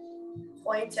toes.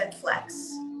 Point and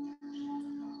flex.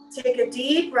 Take a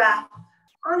deep breath.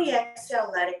 On the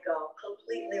exhale, let it go.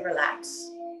 Completely relax.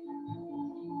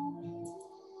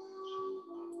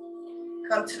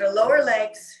 Come to the lower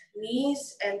legs,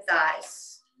 knees and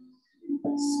thighs.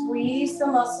 Squeeze the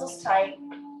muscles tight.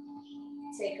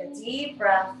 Take a deep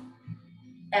breath.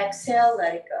 Exhale,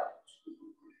 let it go.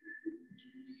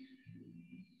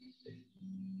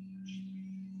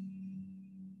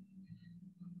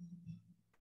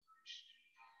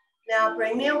 Now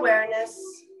bring the awareness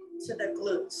to the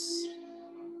glutes.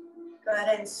 Go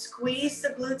ahead and squeeze the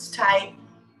glutes tight.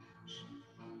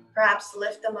 Perhaps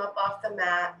lift them up off the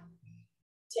mat.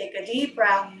 Take a deep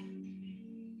breath.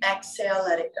 Exhale,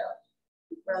 let it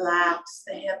go. Relax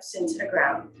the hips into the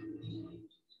ground.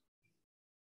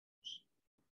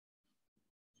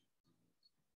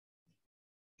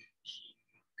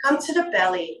 Come to the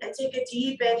belly and take a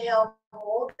deep inhale.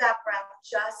 Hold that breath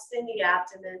just in the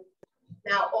abdomen.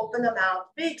 Now open the mouth,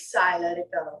 big sigh, let it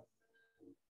go.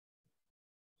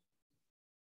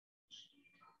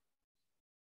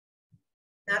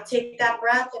 Now take that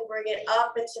breath and bring it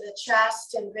up into the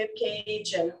chest and rib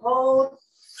cage and hold.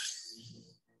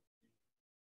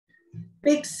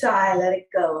 Big sigh, let it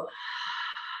go.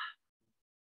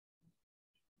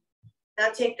 Now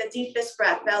take the deepest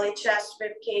breath, belly, chest,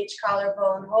 rib cage,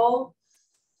 collarbone, hold.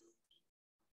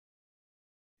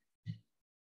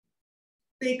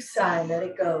 Big sigh, let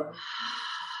it go.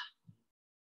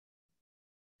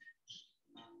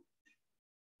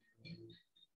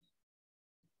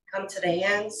 Come to the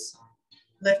hands.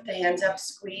 Lift the hands up,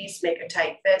 squeeze, make a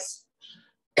tight fist.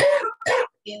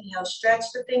 Inhale, stretch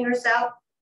the fingers out.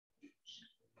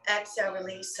 Exhale,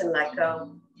 release and let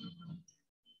go.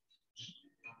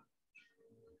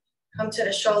 Come to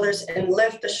the shoulders and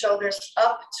lift the shoulders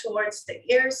up towards the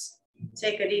ears.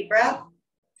 Take a deep breath.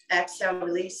 Exhale,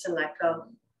 release and let go.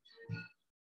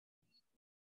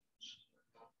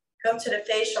 Come to the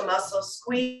facial muscles.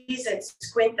 Squeeze and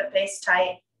squint the face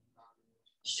tight.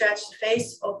 Stretch the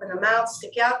face, open the mouth,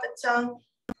 stick out the tongue.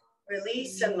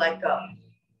 Release and let go.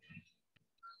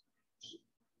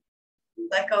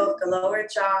 Let go of the lower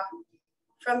jaw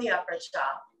from the upper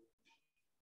jaw.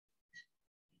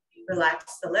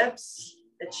 Relax the lips,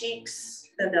 the cheeks,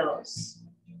 the nose.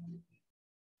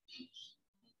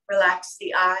 Relax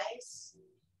the eyes,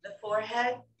 the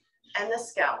forehead, and the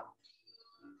scalp.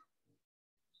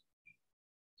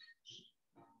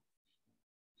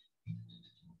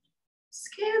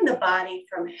 Scan the body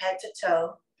from head to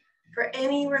toe for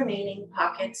any remaining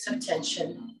pockets of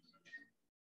tension.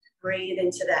 Breathe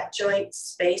into that joint,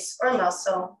 space, or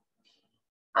muscle.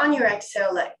 On your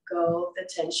exhale, let go of the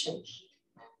tension.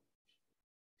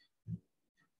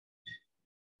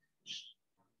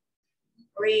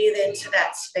 Breathe into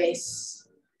that space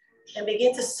and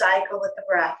begin to cycle with the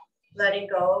breath, letting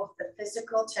go of the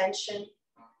physical tension,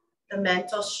 the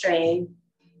mental strain,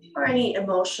 or any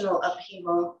emotional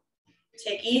upheaval.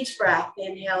 Take each breath,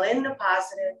 inhale in the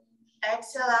positive,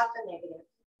 exhale out the negative.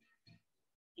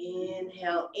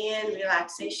 Inhale in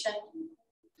relaxation,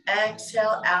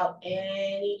 exhale out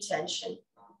any tension.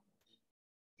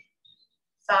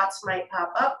 Thoughts might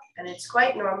pop up and it's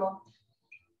quite normal.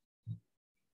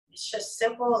 It's just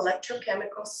simple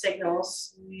electrochemical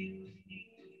signals.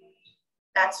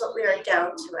 That's what we are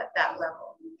down to at that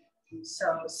level. So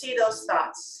see those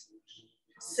thoughts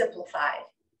simplified,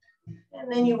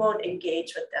 and then you won't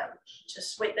engage with them.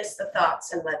 Just witness the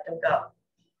thoughts and let them go.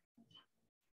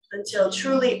 Until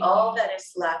truly all that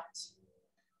is left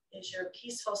is your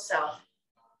peaceful self,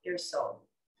 your soul.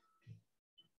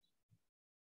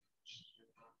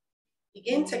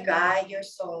 Begin to guide your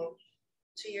soul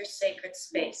to your sacred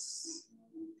space.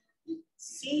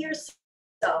 See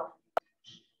yourself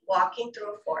walking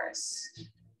through a forest.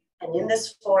 And in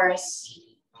this forest,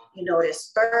 you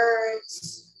notice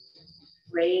birds,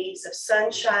 rays of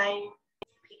sunshine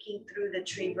peeking through the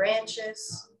tree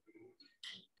branches.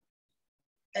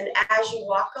 And as you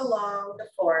walk along the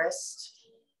forest,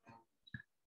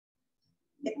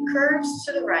 it curves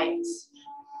to the right,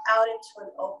 out into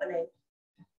an opening.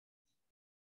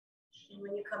 And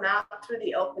when you come out through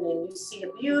the opening, you see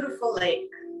a beautiful lake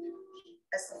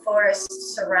as the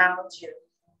forest surrounds you.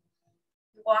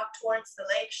 You walk towards the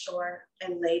lake shore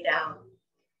and lay down.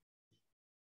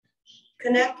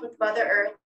 Connect with Mother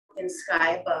Earth and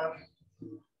sky above.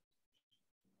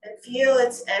 And feel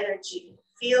its energy.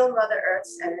 Feel Mother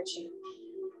Earth's energy.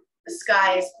 The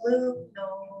sky is blue,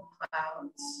 no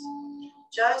clouds.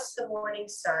 Just the morning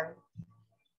sun.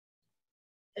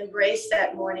 Embrace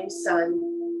that morning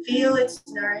sun. Feel its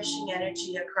nourishing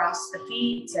energy across the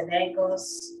feet and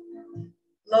ankles,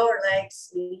 lower legs,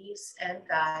 knees, and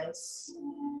thighs,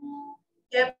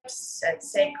 hips and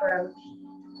sacrum,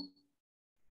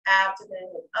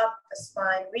 abdomen and up the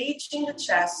spine, reaching the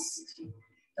chest,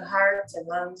 the heart and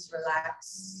lungs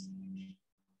relax.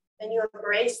 And you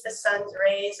embrace the sun's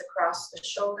rays across the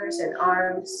shoulders and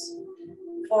arms,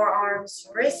 forearms,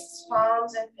 wrists,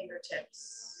 palms, and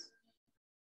fingertips.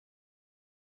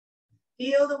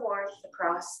 Feel the warmth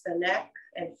across the neck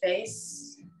and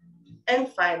face, and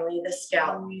finally the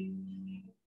scalp.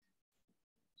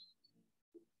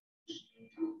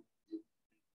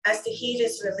 As the heat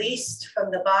is released from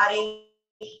the body,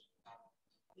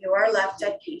 you are left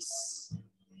at peace.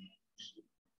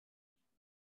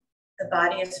 The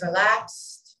body is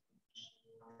relaxed,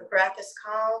 the breath is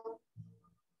calm,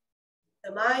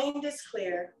 the mind is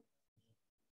clear,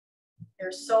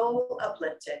 your soul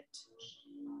uplifted.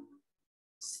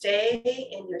 Stay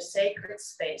in your sacred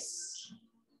space.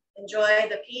 Enjoy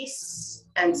the peace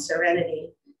and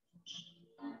serenity.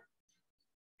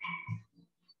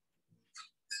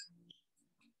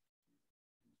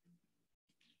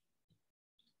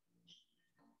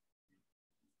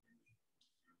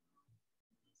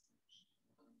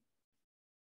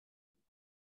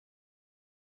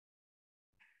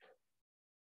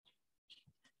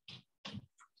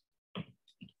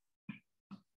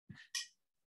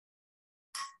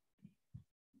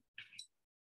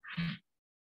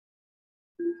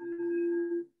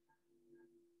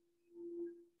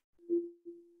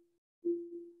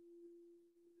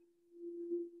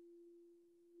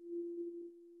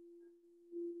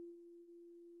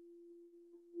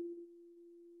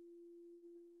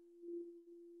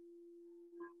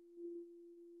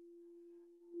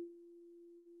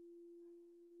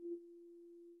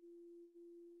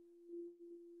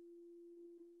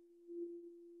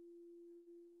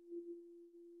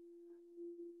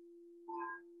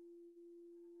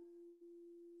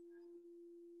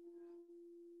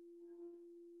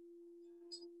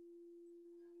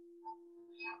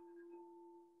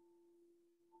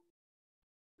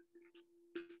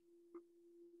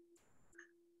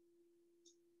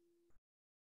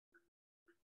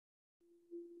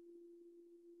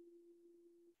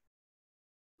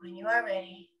 when you are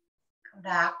ready, come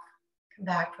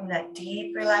back from that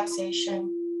deep relaxation,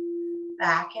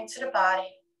 back into the body.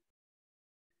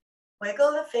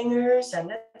 Wiggle the fingers and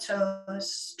the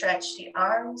toes, stretch the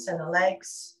arms and the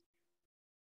legs.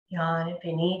 Yawn if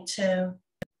you need to.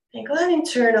 And go ahead and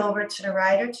turn over to the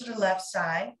right or to the left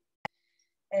side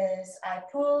as I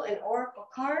pull an oracle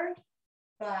card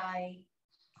by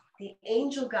the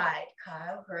angel guide,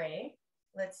 Kyle Gray.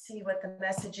 Let's see what the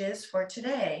message is for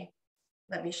today.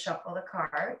 Let me shuffle the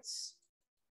cards.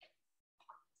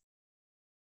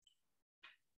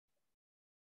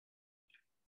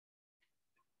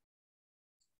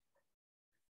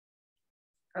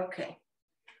 Okay.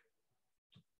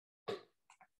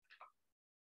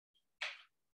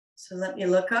 So let me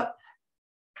look up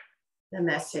the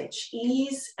message,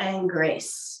 ease and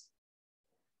grace.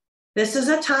 This is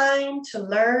a time to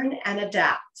learn and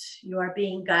adapt. You are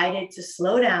being guided to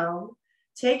slow down,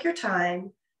 take your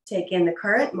time, take in the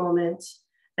current moment,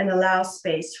 and allow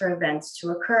space for events to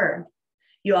occur.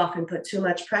 You often put too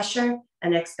much pressure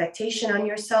and expectation on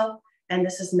yourself, and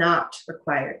this is not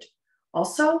required.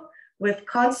 Also, with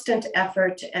constant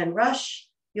effort and rush,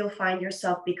 you'll find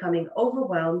yourself becoming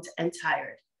overwhelmed and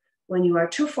tired. When you are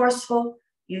too forceful,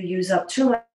 you use up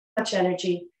too much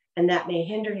energy, and that may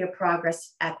hinder your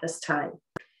progress at this time.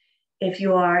 If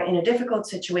you are in a difficult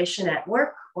situation at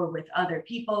work or with other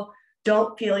people,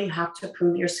 don't feel you have to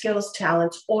prove your skills,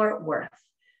 talents, or worth.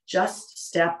 Just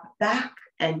step back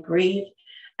and breathe,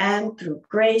 and through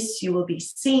grace, you will be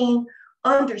seen,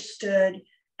 understood,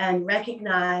 and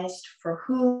recognized for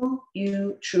who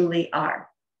you truly are.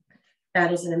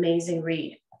 That is an amazing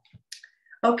read.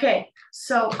 Okay,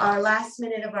 so our last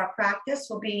minute of our practice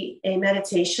will be a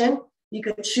meditation. You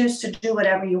could choose to do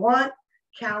whatever you want.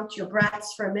 Count your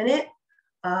breaths for a minute.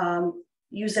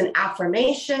 Use an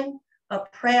affirmation, a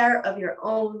prayer of your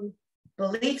own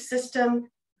belief system,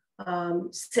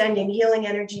 sending healing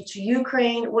energy to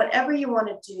Ukraine, whatever you want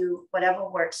to do, whatever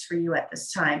works for you at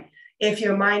this time. If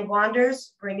your mind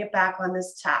wanders, bring it back on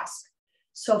this task.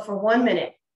 So for 1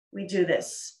 minute, we do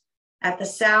this. At the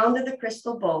sound of the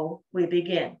crystal bowl, we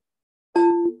begin.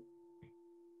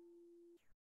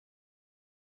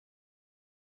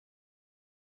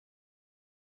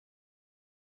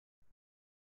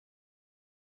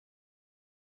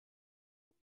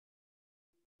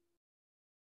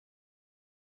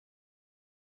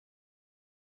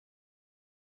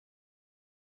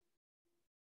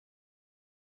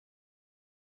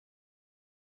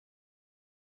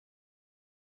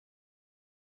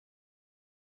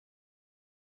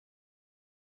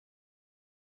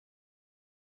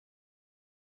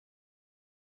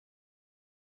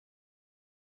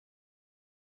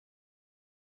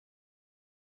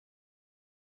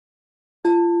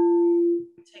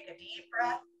 Take a deep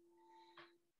breath.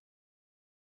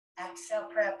 Exhale,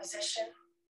 prayer position.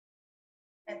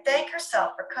 And thank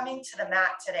yourself for coming to the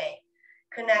mat today,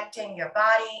 connecting your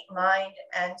body, mind,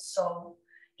 and soul.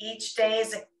 Each day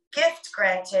is a gift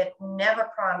granted, never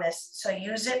promised, so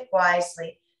use it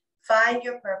wisely. Find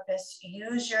your purpose,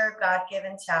 use your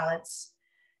God-given talents,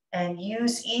 and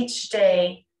use each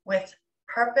day with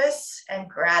purpose and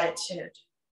gratitude.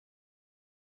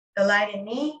 The light in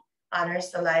me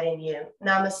honors the light in you.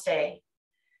 Namaste.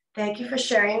 Thank you for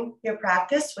sharing your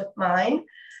practice with mine,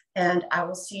 and I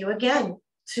will see you again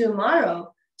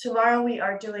tomorrow. Tomorrow we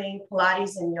are doing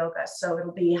Pilates and yoga, so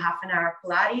it'll be half an hour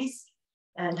Pilates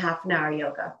and half an hour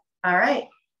yoga. All right.